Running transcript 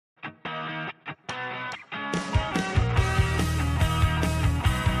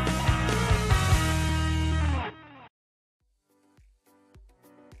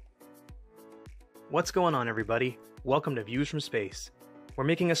What's going on, everybody? Welcome to Views from Space. We're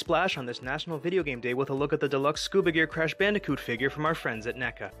making a splash on this National Video Game Day with a look at the Deluxe SCUBA Gear Crash Bandicoot figure from our friends at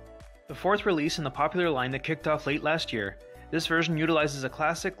NECA. The fourth release in the popular line that kicked off late last year, this version utilizes a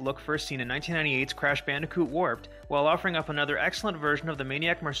classic look first seen in 1998's Crash Bandicoot Warped, while offering up another excellent version of the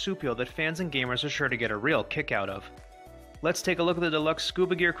Maniac Marsupial that fans and gamers are sure to get a real kick out of. Let's take a look at the Deluxe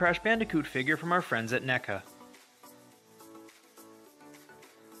SCUBA Gear Crash Bandicoot figure from our friends at NECA.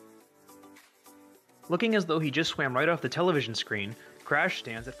 Looking as though he just swam right off the television screen, Crash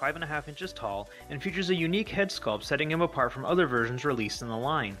stands at 5.5 inches tall and features a unique head sculpt setting him apart from other versions released in the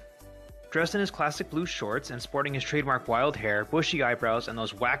line. Dressed in his classic blue shorts and sporting his trademark wild hair, bushy eyebrows, and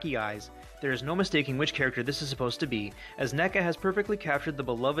those wacky eyes, there is no mistaking which character this is supposed to be, as NECA has perfectly captured the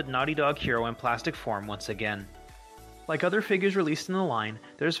beloved Naughty Dog hero in plastic form once again. Like other figures released in the line,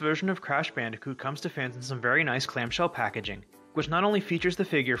 this version of Crash Bandicoot comes to fans in some very nice clamshell packaging, which not only features the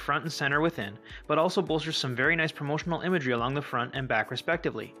figure front and center within, but also bolsters some very nice promotional imagery along the front and back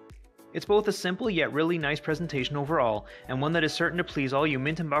respectively. It's both a simple yet really nice presentation overall, and one that is certain to please all you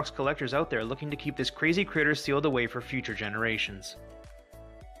mint and box collectors out there looking to keep this crazy critter sealed away for future generations.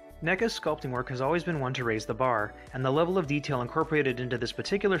 NECA's sculpting work has always been one to raise the bar, and the level of detail incorporated into this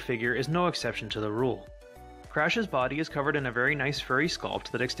particular figure is no exception to the rule. Crash's body is covered in a very nice furry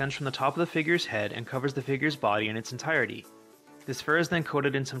sculpt that extends from the top of the figure's head and covers the figure's body in its entirety. This fur is then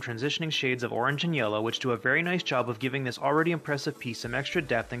coated in some transitioning shades of orange and yellow, which do a very nice job of giving this already impressive piece some extra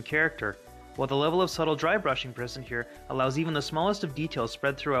depth and character, while the level of subtle dry brushing present here allows even the smallest of details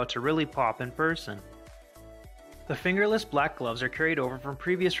spread throughout to really pop in person. The fingerless black gloves are carried over from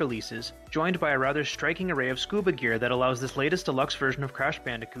previous releases, joined by a rather striking array of scuba gear that allows this latest deluxe version of Crash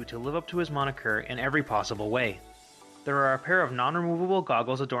Bandicoot to live up to his moniker in every possible way. There are a pair of non-removable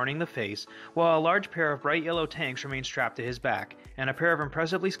goggles adorning the face, while a large pair of bright yellow tanks remain strapped to his back, and a pair of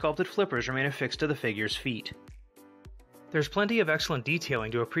impressively sculpted flippers remain affixed to the figure's feet. There's plenty of excellent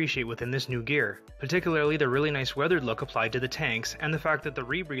detailing to appreciate within this new gear, particularly the really nice weathered look applied to the tanks, and the fact that the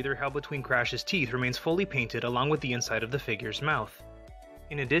rebreather held between Crash's teeth remains fully painted along with the inside of the figure's mouth.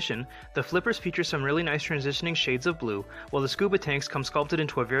 In addition, the flippers feature some really nice transitioning shades of blue, while the scuba tanks come sculpted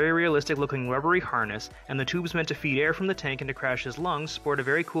into a very realistic looking rubbery harness, and the tubes meant to feed air from the tank into Crash's lungs sport a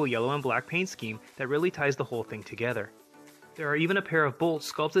very cool yellow and black paint scheme that really ties the whole thing together. There are even a pair of bolts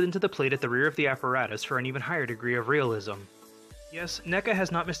sculpted into the plate at the rear of the apparatus for an even higher degree of realism. Yes, NECA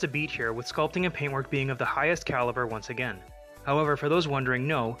has not missed a beat here, with sculpting and paintwork being of the highest caliber once again. However, for those wondering,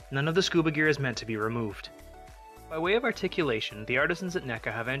 no, none of the scuba gear is meant to be removed. By way of articulation, the artisans at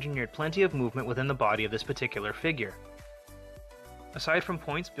NECA have engineered plenty of movement within the body of this particular figure. Aside from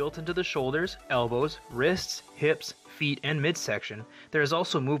points built into the shoulders, elbows, wrists, hips, feet, and midsection, there is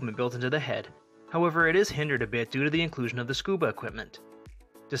also movement built into the head. However, it is hindered a bit due to the inclusion of the scuba equipment.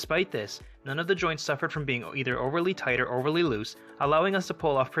 Despite this, none of the joints suffered from being either overly tight or overly loose, allowing us to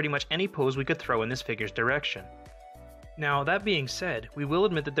pull off pretty much any pose we could throw in this figure's direction. Now, that being said, we will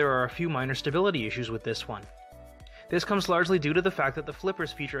admit that there are a few minor stability issues with this one. This comes largely due to the fact that the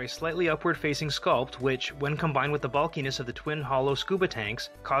flippers feature a slightly upward-facing sculpt which, when combined with the bulkiness of the twin hollow scuba tanks,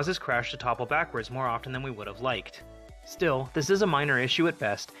 causes Crash to topple backwards more often than we would have liked. Still, this is a minor issue at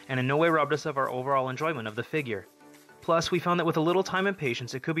best, and in no way robbed us of our overall enjoyment of the figure. Plus, we found that with a little time and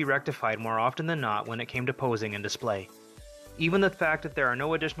patience it could be rectified more often than not when it came to posing and display. Even the fact that there are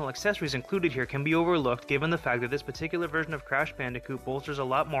no additional accessories included here can be overlooked given the fact that this particular version of Crash Bandicoot bolsters a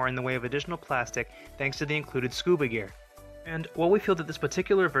lot more in the way of additional plastic thanks to the included scuba gear. And while we feel that this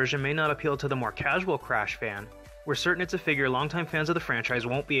particular version may not appeal to the more casual Crash fan, we're certain it's a figure longtime fans of the franchise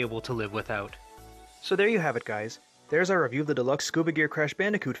won't be able to live without. So there you have it, guys. There's our review of the Deluxe SCUBA Gear Crash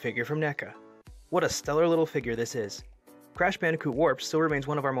Bandicoot figure from NECA. What a stellar little figure this is. Crash Bandicoot Warped still remains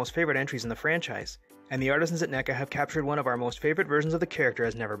one of our most favorite entries in the franchise, and the artisans at NECA have captured one of our most favorite versions of the character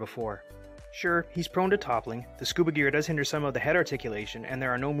as never before. Sure, he's prone to toppling, the scuba gear does hinder some of the head articulation, and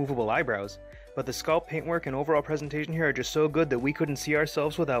there are no movable eyebrows, but the sculpt, paintwork, and overall presentation here are just so good that we couldn't see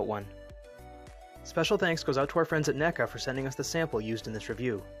ourselves without one. Special thanks goes out to our friends at NECA for sending us the sample used in this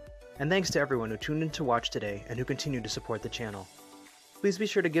review. And thanks to everyone who tuned in to watch today and who continue to support the channel. Please be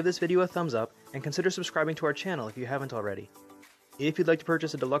sure to give this video a thumbs up and consider subscribing to our channel if you haven't already. If you'd like to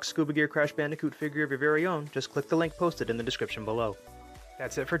purchase a Deluxe SCUBA Gear Crash Bandicoot figure of your very own, just click the link posted in the description below.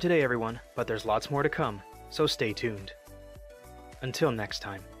 That's it for today, everyone, but there's lots more to come, so stay tuned. Until next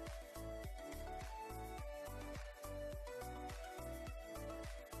time.